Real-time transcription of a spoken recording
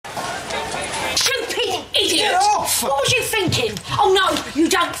off! What was you thinking? Oh, no, you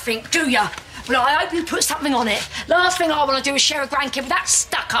don't think, do you? Well, I hope you put something on it. Last thing I want to do is share a grandkid with that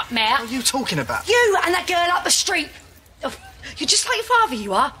stuck-up mare. What are you talking about? You and that girl up the street. Oh, you're just like your father,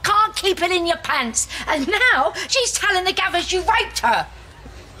 you are. Can't keep it in your pants. And now she's telling the Gathers you raped her.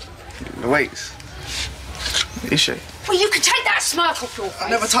 Louise. Is she? Well, you can take that smirk off your face. I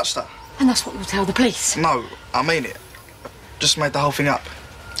never touched her. And that's what you'll tell the police. No, I mean it. Just made the whole thing up.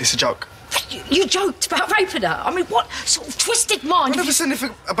 It's a joke. You joked about raping her. I mean, what sort of twisted mind... I never said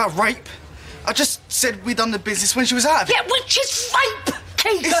anything about rape. I just said we'd done the business when she was out of it. Yeah, which is rape,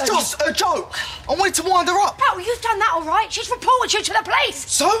 Keegan. It's just a joke. I wanted to wind her up. Oh, you've done that all right. She's reported you to the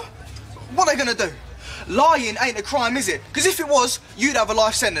police. So? What are they going to do? Lying ain't a crime, is it? Because if it was, you'd have a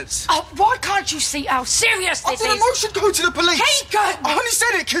life sentence. Oh, why can't you see how serious this is? I didn't know you should go to the police. Keegan! I only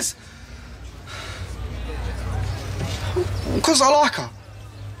said it because I like her.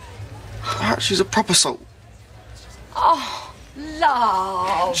 She's a proper salt. Oh,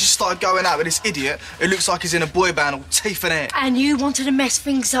 love. She started going out with this idiot who looks like he's in a boy band all teeth and hair. And you wanted to mess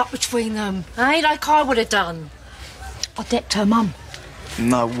things up between them, eh? Like I would have done. I decked her mum.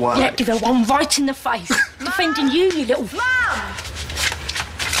 No way. Yeah, give her one right in the face. Defending you little... Mum!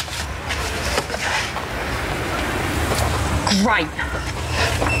 Great.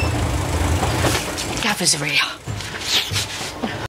 Gathers are here.